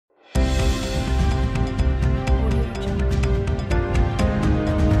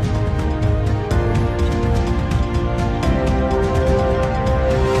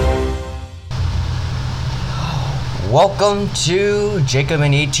Welcome to Jacob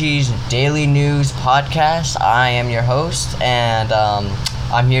and E.T.'s Daily News Podcast. I am your host, and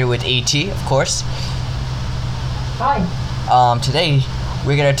I'm here with E.T., of course. Hi. Today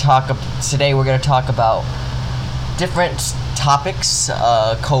we're gonna talk about different topics: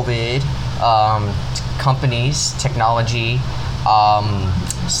 COVID, companies, technology,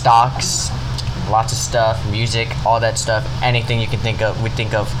 stocks, lots of stuff, music, all that stuff. Anything you can think of, we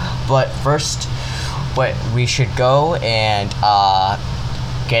think of. But first, we should go and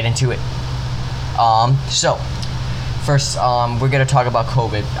get into it. So first, we're gonna talk about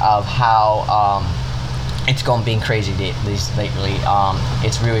COVID, of how it's being crazy lately.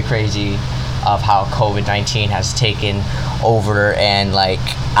 It's really crazy of how COVID-19 has taken over, and I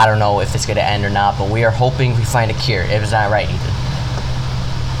don't know if it's gonna end or not, but we are hoping we find a cure. Is that right, Ethan?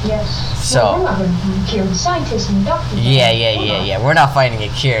 Yes. So, we're not going to find a cure. The scientists and doctors. Yeah. We're not finding a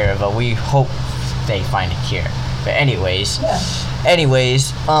cure, but we hope they find a cure. But anyways,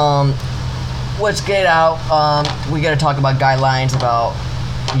 let's get out. We gotta talk about guidelines about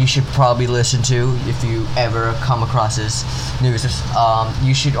you should probably listen to if you ever come across this news.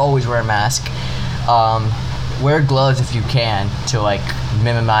 You should always wear a mask. Wear gloves if you can to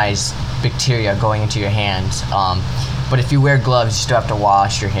minimize bacteria going into your hands. But if you wear gloves, you still have to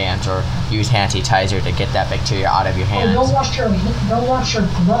wash your hands or use hand sanitizer to get that bacteria out of your hands. Don't wash your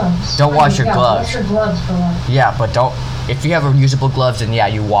gloves. Don't wash your gloves. Wash your gloves for Yeah, but don't. If you have reusable gloves, then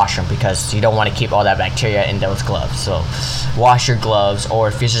you wash them, because you don't want to keep all that bacteria in those gloves. So wash your gloves, or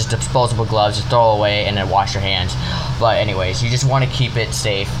if it's just disposable gloves, just throw away and then wash your hands. But anyways, you just want to keep it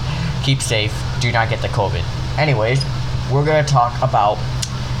safe. Keep safe. Do not get the COVID. Anyways, we're going to talk about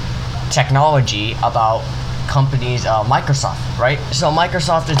technology, about companies, Microsoft, right? So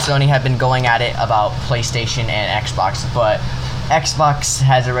Microsoft and Sony have been going at it about PlayStation and Xbox, but Xbox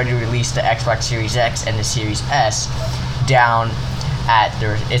has already released the Xbox Series X and the Series S down at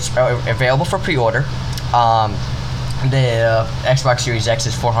it's available for pre-order. The Xbox Series X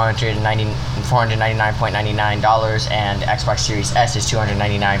is $499.99, and the Xbox Series S is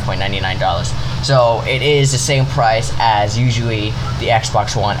 $299.99. So it is the same price as usually the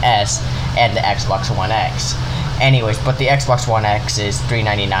Xbox One S and the Xbox One X. Anyways, but the Xbox One X is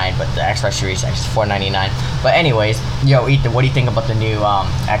 $399, but the Xbox Series X is $499. But anyways, Ethan, what do you think about the new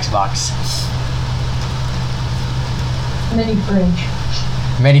Xbox?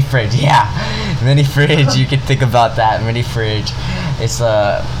 Mini fridge, yeah. Mini fridge, you can think about that. Mini fridge. It's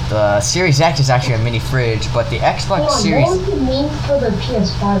the Series X is actually a mini fridge, but the Xbox Series. What was the mean for the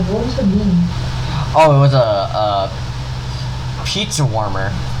PS5? What was the mean? Oh, it was a pizza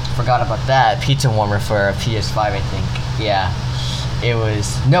warmer. Forgot about that. Pizza warmer for a PS5, I think. Yeah. It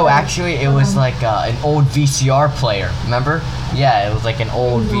was it was like an old VCR player. Remember? Yeah, it was like an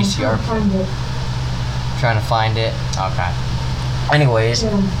old VCR. Trying to find it. Okay. Anyways,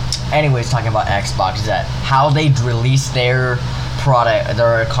 talking about Xbox, is that how they released their product,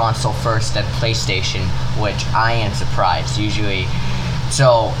 their console first, then PlayStation, which I am surprised usually.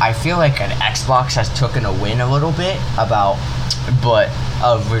 So I feel like an Xbox has taken a win a little bit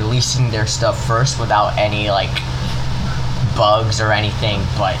of releasing their stuff first without any bugs or anything,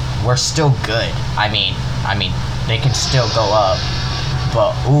 but we're still good. I mean they can still go up,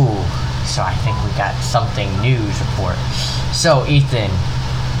 but so I think we got something new to report. So Ethan,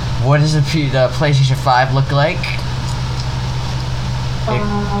 what does the PlayStation 5 look like?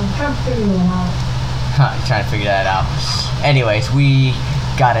 I'm trying to figure that out. Trying to figure that out. Anyways, we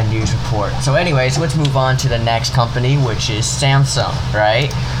got a news report. So anyways, let's move on to the next company, which is Samsung,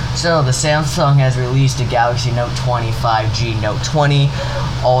 right? So the Samsung has released the Galaxy Note 20, 5G, Note 20,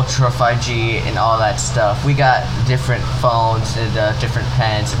 Ultra 5G, and all that stuff. We got different phones, different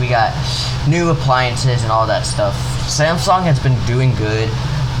pens. We got new appliances and all that stuff. Samsung has been doing good,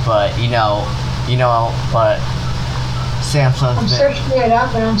 but but Samsung's I'm searching it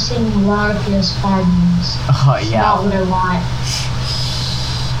up, and I'm seeing a lot of PS5 news. Oh It's yeah. not what I want.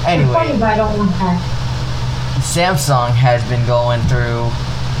 Anyway, It's funny, but I don't want that. Samsung has been going through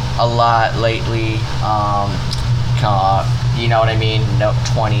a lot lately. You know what I mean? Note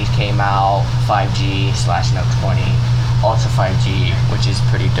 20 came out, 5G/Note 20, Ultra 5G, which is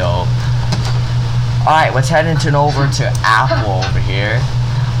pretty dope. Alright, let's head over to Apple over here.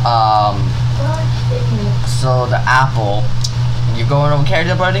 So the Apple, you going over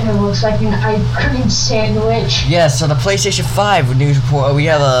character, buddy? It looks like an ice cream sandwich. Yeah, so the PlayStation 5 news report, we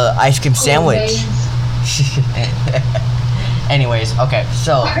have a ice cream sandwich. Anyways, okay,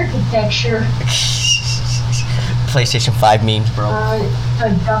 so Architecture. PlayStation 5 memes, bro. A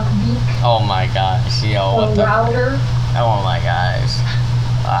duck beak. Oh my gosh, yo, A what the? router. Oh my gosh.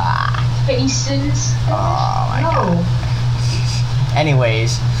 faces. Oh my No. god.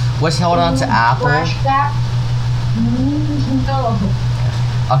 Anyways, let's hold on to Apple. Flashback. No.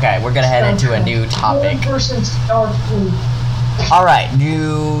 Okay, we're gonna head into a new topic. One person Starfleet. All right,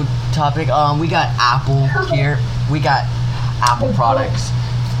 new topic. We got Apple here. We got Apple products.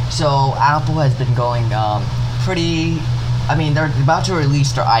 So Apple has been going pretty. I mean, they're about to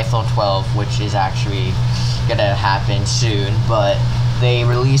release their iPhone 12, which is actually gonna happen soon. But they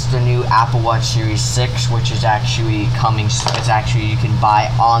released the new Apple Watch Series 6, which is actually coming. It's actually you can buy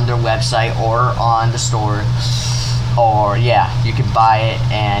on their website or on the store. Or yeah, you can buy it,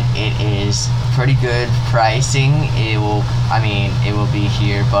 and it is pretty good pricing. It will be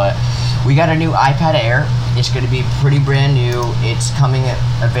here, but we got a new iPad Air. It's going to be pretty brand new. It's coming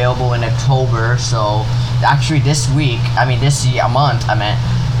available in October. So actually this month,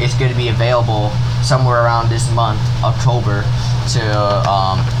 it's going to be available somewhere around this month, October, to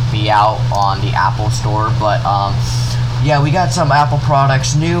be out on the Apple Store. But yeah, we got some Apple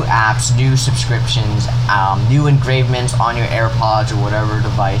products, new apps, new subscriptions, new engravements on your AirPods or whatever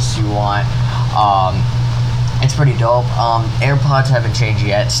device you want. It's pretty dope. AirPods haven't changed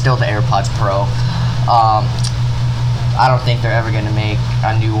yet. Still the AirPods Pro. I don't think they're ever gonna make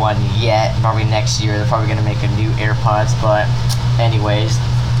a new one yet. Probably next year they're probably gonna make a new AirPods. But anyways,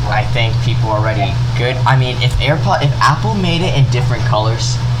 I think people are already good. I mean, if Apple made it in different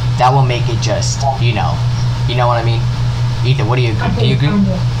colors, that will make it just you know what I mean. Ethan, what do you agree? Do you agree?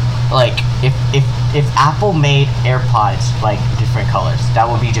 Like, if Apple made AirPods like different colors, that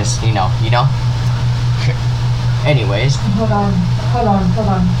would be just you know. Anyways. Hold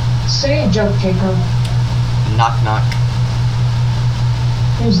on. Say a joke, Jacob. Knock knock.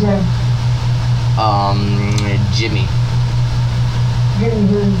 Who's there? Jimmy. Jimmy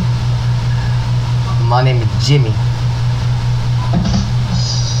who? My name is Jimmy.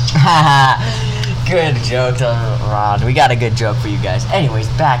 Good joke, Ron. We got a good joke for you guys. Anyways,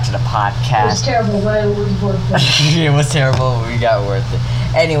 back to the It was podcast. terrible, but it was worth it. It was terrible, but we got worth it.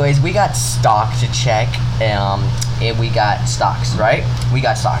 Anyways, we got stock to check. And we got stocks, right? We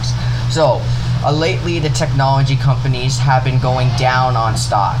got stocks. So, lately, the technology companies have been going down on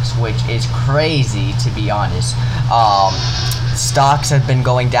stocks, which is crazy, to be honest. Stocks have been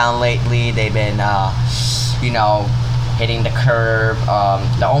going down lately. They've been, hitting the curve.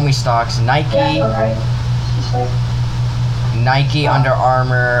 The only stocks, Nike, Yeah, alright. Nike, Under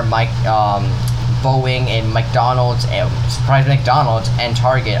Armour, Boeing, and McDonald's, surprise McDonald's and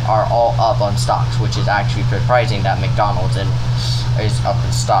Target are all up on stocks, which is actually surprising that McDonald's is up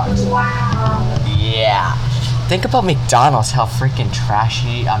in stocks. Wow. Yeah. Think about McDonald's, how freaking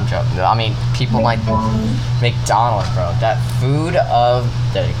trashy. I'm joking. I mean, people like McDonald's, bro. That food of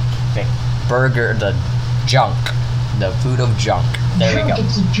the burger, the junk. The food of junk. There we go.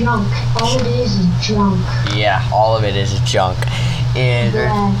 It's junk. All it is junk. Yeah, all of it is junk. And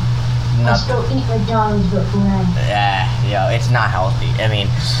Bread. I still eat McDonald's, but bread. It's not healthy. I mean,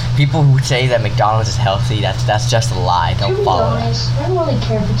 people who say that McDonald's is healthy, that's just a lie. To Don't be follow that. honest, I don't really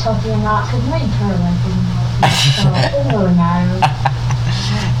care if it's healthy or not, because my entire life isn't healthy, so it doesn't really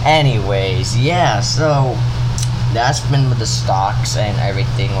matter. Anyways, yeah, so that's been with the stocks and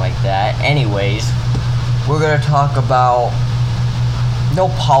everything like that. Anyways, we're gonna talk about no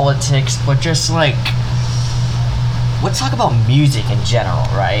politics, but just like let's talk about music in general,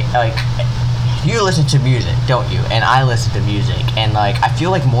 right? Like, you listen to music, don't you? And I listen to music, and like I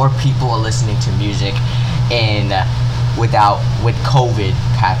feel like more people are listening to music with COVID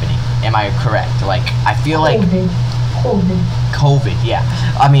happening. Am I correct? Like, I feel like COVID, yeah.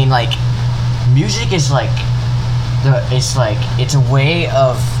 I mean, like, music is like it's a way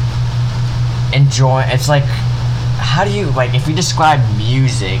of enjoying. It's like, how do you, like, if you describe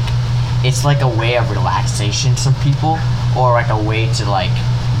music, it's like a way of relaxation to some people, or like a way to like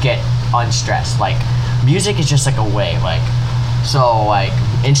get unstressed. Like, music is just like a way, like, so like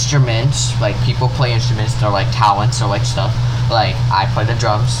instruments, like people play instruments, they're like talents or like stuff. Like, I play the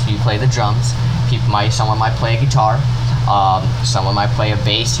drums, you play the drums. Someone might play a guitar, someone might play a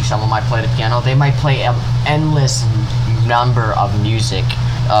bass, someone might play the piano. They might play an endless number of music,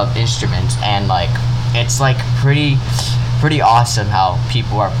 of instruments, and like it's like pretty awesome how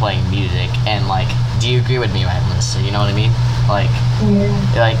people are playing music. And like, do you agree with me, right, Melissa? You know what I mean? Like,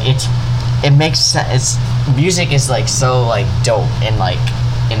 Yeah. like it makes sense. Music is like so like dope in like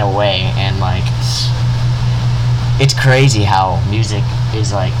in a way, and like it's crazy how music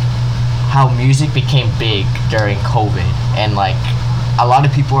became big during COVID, and like a lot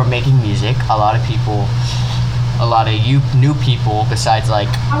of people are making music. A lot of new people besides like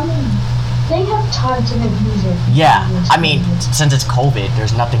I mean, they have time to make music. Yeah, I mean, since it's COVID,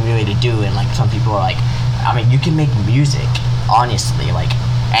 there's nothing really to do, and like some people are like, I mean, you can make music. Honestly, like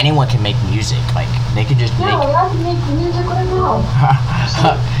anyone can make music. Like they can just Yeah, I can make music right now.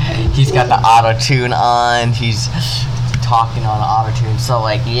 He's got the auto tune on. He's talking on the auto tune. So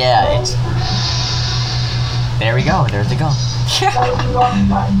like, yeah, it's. There we go. There's the go. That was the wrong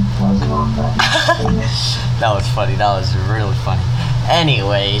button. That was the wrong button. That was funny. That was really funny.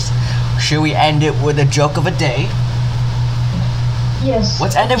 Anyways, should we end it with a joke of a day? Yes.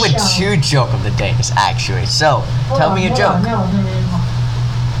 Let's end it with two joke of the days, actually. So, tell me a joke. No.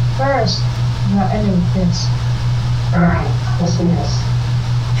 First, I'm gonna end it with this. Alright, let's do this.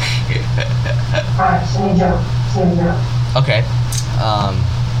 Alright, say a joke. Say a joke. Okay.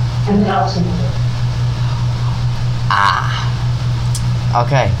 And then I'll say a joke.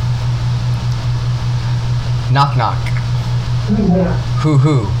 Okay. Knock knock. Who's there? Hoo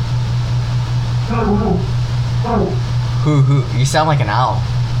hoo. Who? Hoo hoo. You sound like an owl.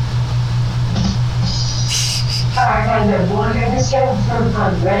 Alright, guys, you wanna hear this joke for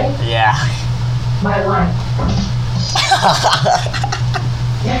fun? Ready? Yeah. My line.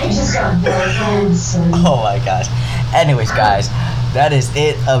 Yeah, you just got boyfriends. Oh my gosh. Anyways, guys, that is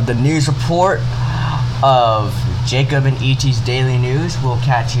it of the news report of Jacob and E.T.'s Daily News. We'll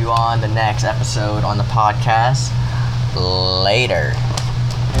catch you on the next episode on the podcast. Later.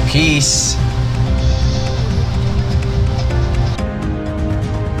 Peace.